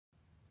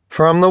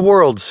From the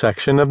World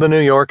section of the New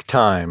York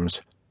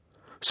Times.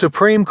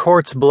 Supreme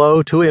Court's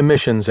blow to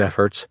emissions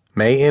efforts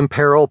may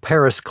imperil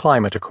Paris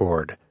Climate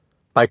Accord,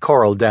 by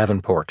Coral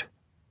Davenport.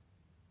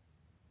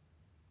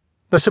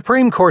 The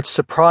Supreme Court's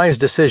surprise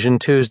decision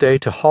Tuesday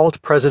to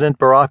halt President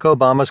Barack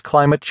Obama's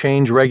climate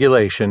change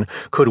regulation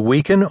could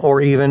weaken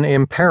or even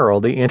imperil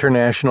the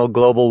international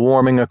global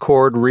warming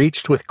accord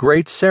reached with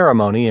great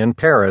ceremony in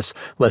Paris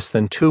less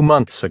than 2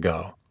 months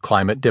ago,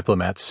 climate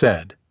diplomats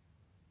said.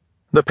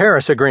 The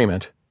Paris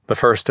Agreement, the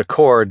first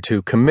accord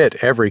to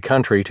commit every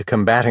country to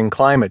combating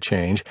climate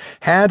change,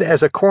 had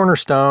as a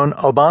cornerstone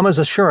Obama's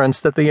assurance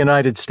that the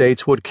United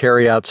States would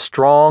carry out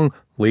strong,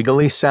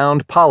 legally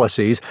sound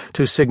policies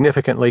to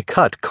significantly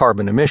cut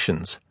carbon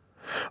emissions.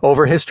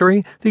 Over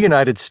history, the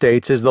United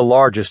States is the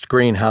largest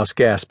greenhouse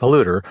gas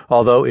polluter,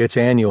 although its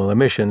annual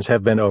emissions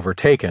have been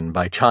overtaken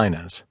by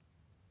China's.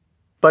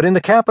 But in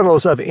the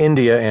capitals of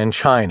India and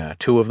China,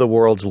 two of the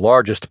world's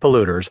largest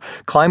polluters,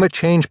 climate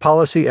change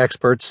policy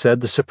experts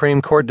said the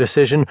Supreme Court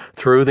decision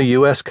threw the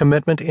U.S.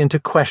 commitment into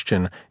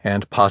question,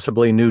 and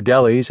possibly New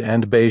Delhi's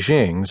and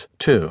Beijing's,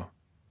 too.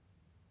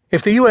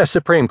 If the U.S.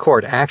 Supreme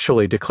Court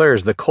actually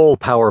declares the coal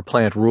power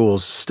plant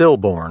rules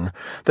stillborn,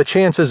 the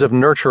chances of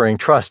nurturing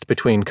trust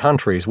between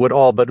countries would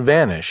all but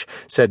vanish,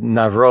 said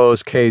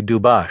Navroz K.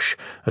 Dubash,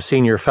 a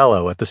senior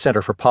fellow at the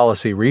Center for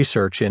Policy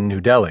Research in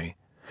New Delhi.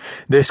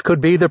 This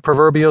could be the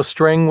proverbial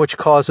string which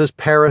causes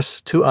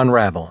Paris to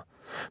unravel.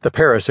 The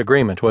Paris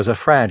Agreement was a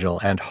fragile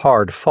and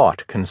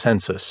hard-fought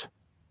consensus.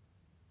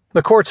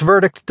 The court's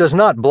verdict does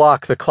not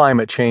block the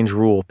climate change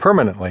rule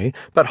permanently,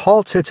 but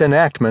halts its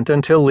enactment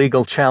until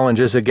legal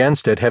challenges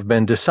against it have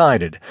been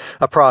decided,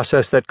 a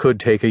process that could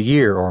take a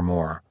year or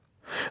more.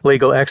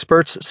 Legal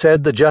experts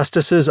said the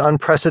justices'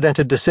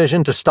 unprecedented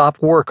decision to stop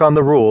work on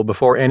the rule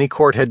before any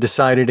court had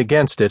decided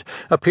against it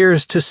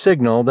appears to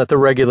signal that the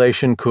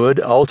regulation could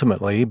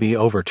ultimately be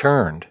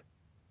overturned.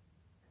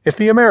 If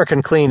the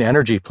American Clean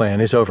Energy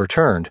Plan is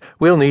overturned,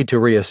 we'll need to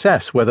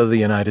reassess whether the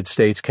United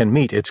States can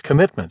meet its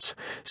commitments,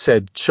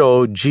 said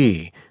Cho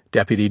Ji,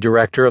 Deputy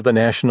Director of the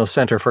National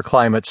Center for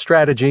Climate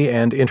Strategy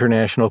and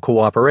International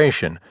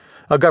Cooperation,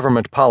 a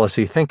government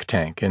policy think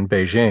tank in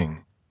Beijing.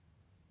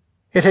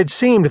 It had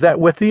seemed that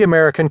with the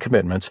American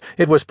commitments,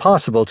 it was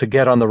possible to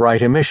get on the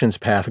right emissions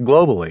path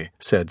globally,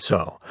 said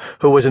So,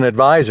 who was an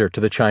advisor to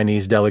the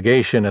Chinese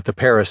delegation at the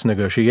Paris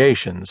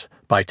negotiations,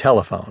 by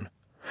telephone.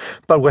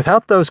 But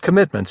without those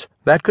commitments,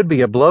 that could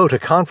be a blow to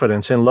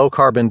confidence in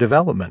low-carbon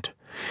development.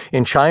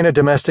 In China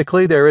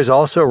domestically, there is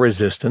also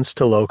resistance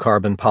to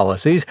low-carbon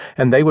policies,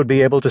 and they would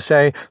be able to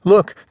say,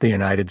 look, the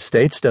United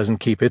States doesn't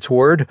keep its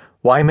word.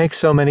 Why make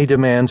so many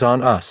demands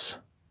on us?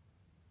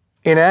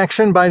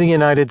 Inaction by the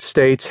United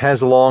States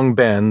has long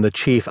been the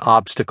chief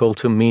obstacle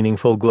to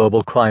meaningful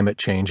global climate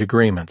change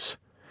agreements.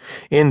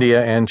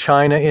 India and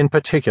China in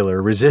particular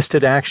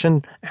resisted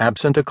action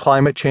absent a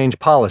climate change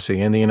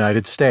policy in the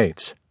United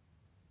States.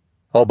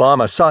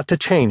 Obama sought to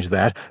change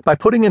that by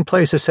putting in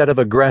place a set of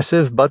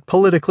aggressive but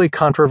politically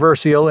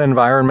controversial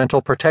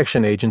Environmental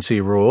Protection Agency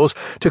rules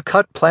to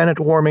cut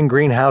planet-warming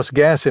greenhouse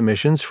gas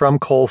emissions from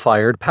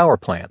coal-fired power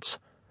plants.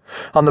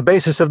 On the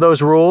basis of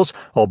those rules,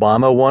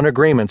 Obama won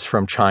agreements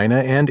from China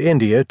and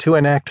India to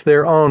enact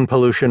their own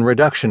pollution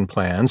reduction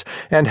plans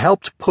and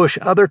helped push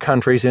other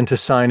countries into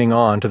signing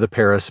on to the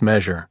Paris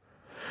measure.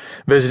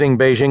 Visiting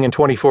Beijing in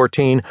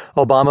 2014,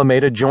 Obama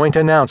made a joint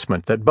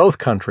announcement that both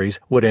countries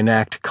would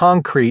enact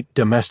concrete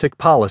domestic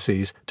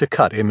policies to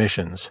cut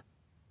emissions.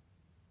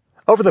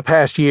 Over the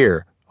past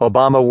year,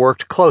 Obama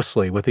worked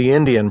closely with the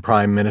Indian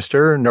Prime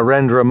Minister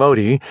Narendra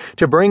Modi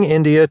to bring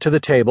India to the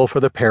table for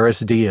the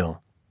Paris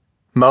deal.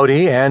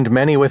 Modi and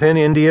many within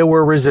India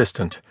were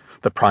resistant.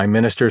 The Prime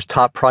Minister's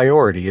top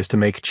priority is to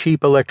make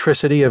cheap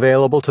electricity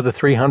available to the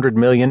 300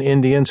 million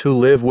Indians who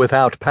live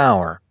without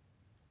power.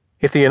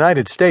 If the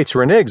United States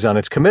reneges on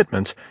its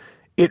commitments,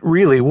 it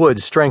really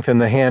would strengthen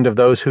the hand of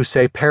those who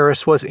say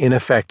Paris was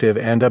ineffective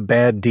and a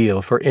bad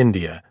deal for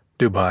India,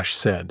 Dubash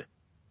said.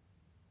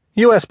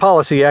 U.S.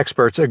 policy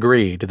experts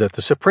agreed that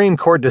the Supreme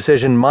Court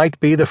decision might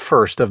be the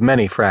first of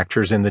many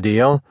fractures in the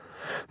deal.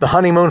 The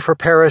honeymoon for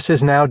Paris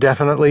is now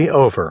definitely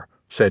over,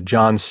 said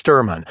John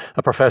Sturman,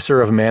 a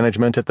professor of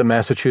management at the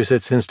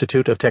Massachusetts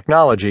Institute of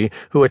Technology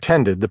who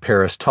attended the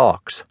Paris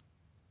talks.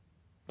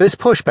 This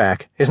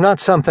pushback is not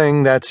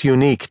something that's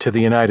unique to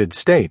the United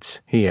States,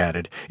 he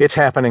added. It's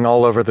happening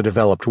all over the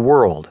developed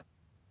world.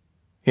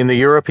 In the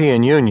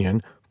European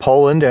Union,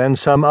 Poland and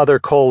some other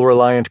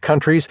coal-reliant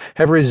countries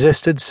have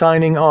resisted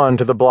signing on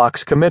to the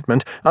bloc's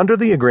commitment under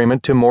the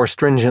agreement to more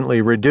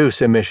stringently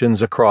reduce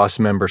emissions across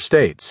member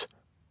states.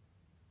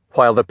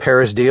 While the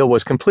Paris deal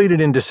was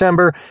completed in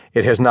December,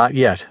 it has not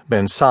yet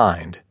been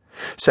signed.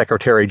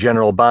 Secretary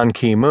General Ban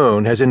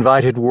Ki-moon has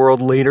invited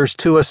world leaders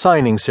to a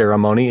signing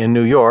ceremony in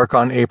New York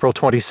on April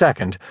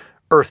 22nd,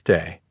 Earth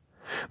Day.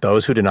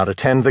 Those who do not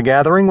attend the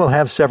gathering will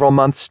have several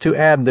months to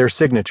add their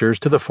signatures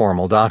to the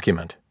formal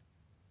document.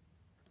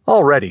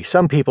 Already,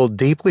 some people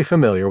deeply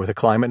familiar with the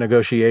climate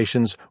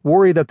negotiations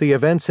worry that the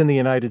events in the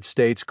United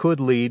States could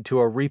lead to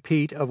a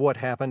repeat of what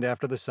happened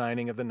after the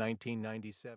signing of the 1997